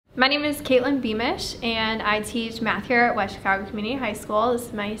My name is Caitlin Beamish and I teach math here at West Chicago Community High School. This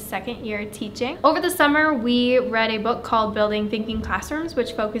is my second year teaching. Over the summer, we read a book called Building Thinking Classrooms,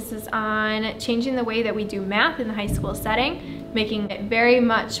 which focuses on changing the way that we do math in the high school setting, making it very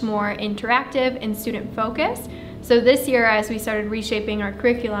much more interactive and student focused. So this year, as we started reshaping our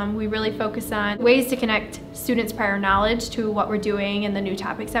curriculum, we really focused on ways to connect students' prior knowledge to what we're doing and the new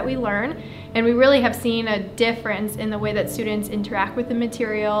topics that we learn. And we really have seen a difference in the way that students interact with the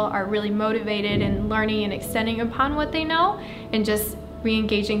material, are really motivated in learning and extending upon what they know, and just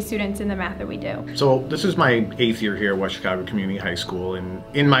re-engaging students in the math that we do. So this is my 8th year here at West Chicago Community High School, and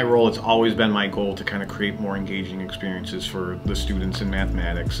in my role it's always been my goal to kind of create more engaging experiences for the students in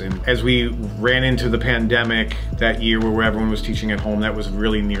mathematics. And as we ran into the pandemic that year where everyone was teaching at home, that was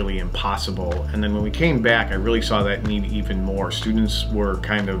really nearly impossible. And then when we came back, I really saw that need even more. Students were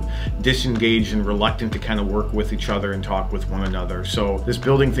kind of disengaged and reluctant to kind of work with each other and talk with one another. So this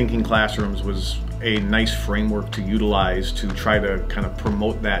Building Thinking Classrooms was a nice framework to utilize to try to kind of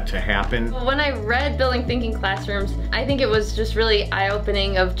promote that to happen. When I read Building Thinking Classrooms, I think it was just really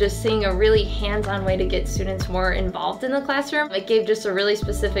eye-opening of just seeing a really hands-on way to get students more involved in the classroom. It gave just a really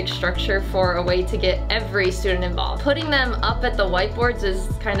specific structure for a way to get every student involved. Putting them up at the whiteboards is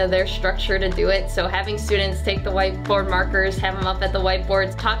kind of their structure to do it. So having students take the whiteboard markers, have them up at the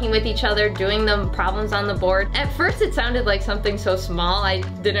whiteboards, talking with each other, doing the problems on the board. At first it sounded like something so small. I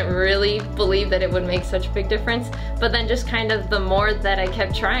didn't really believe that it would make such a big difference, but then just kind of the more that I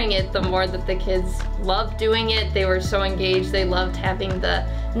kept trying it, the more that the kids loved doing it. They were so engaged. They loved having the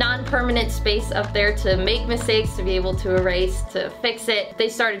non-permanent space up there to make mistakes, to be able to erase, to fix it. They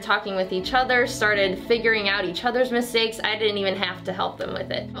started talking with each other, started figuring out each other's mistakes. I didn't even have to help them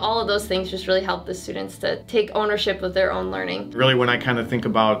with it. All of those things just really helped the students to take ownership of their own learning. Really, when I kind of think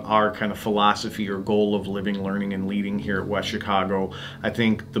about our kind of philosophy or goal of living, learning, and leading here at West Chicago, I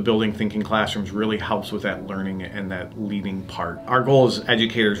think the Building Thinking Classrooms really helps with that learning and that leading part. Our goal as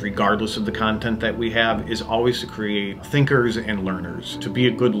educators, regardless of the content that we have, is always to create thinkers and learners. To be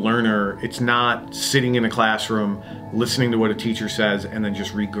a good learner, it's not sitting in a classroom, listening to what a teacher says, and then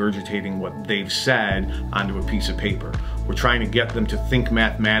just regurgitating what they've said onto a piece of paper. We're trying to get them to think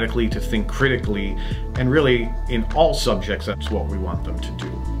mathematically, to think critically, and really in all subjects, that's what we want them to do.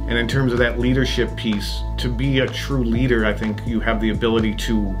 And in terms of that leadership piece, to be a true leader, I think you have the ability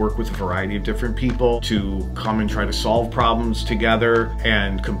to work with a variety of different people, to come and try to solve problems together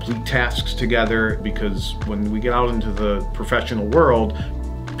and complete tasks together, because when we get out into the professional world,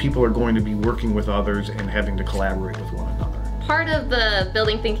 people are going to be working with others and having to collaborate with one another. Part of the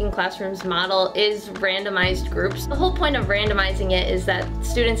Building Thinking Classrooms model is randomized groups. The whole point of randomizing it is that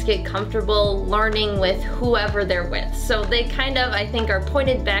students get comfortable learning with whoever they're with. So they kind of, I think, are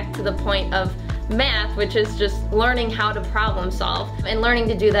pointed back to the point of math, which is just learning how to problem solve and learning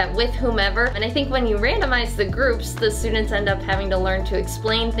to do that with whomever. And I think when you randomize the groups, the students end up having to learn to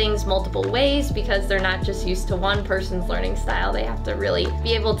explain things multiple ways because they're not just used to one person's learning style. They have to really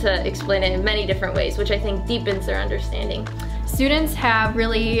be able to explain it in many different ways, which I think deepens their understanding. Students have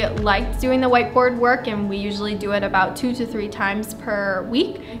really liked doing the whiteboard work, and we usually do it about 2 to 3 times per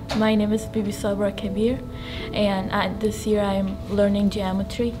week. My name is Bibi Sabra Kabir, and this year I'm learning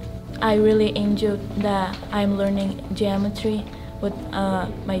geometry. I really enjoy that I'm learning geometry with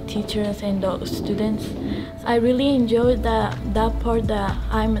my teachers and the students. I really enjoy that part that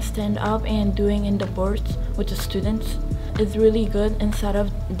I'm stand up and doing in the boards with the students. It's really good. Instead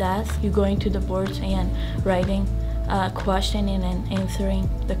of desk, you're going to the boards and writing a question and then answering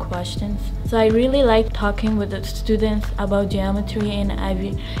the questions. So I really like talking with the students about geometry,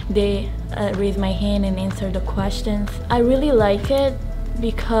 and they raise my hand and answer the questions. I really like it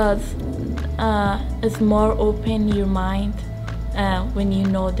because it's more open your mind when you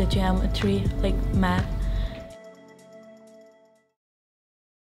know the geometry, like math.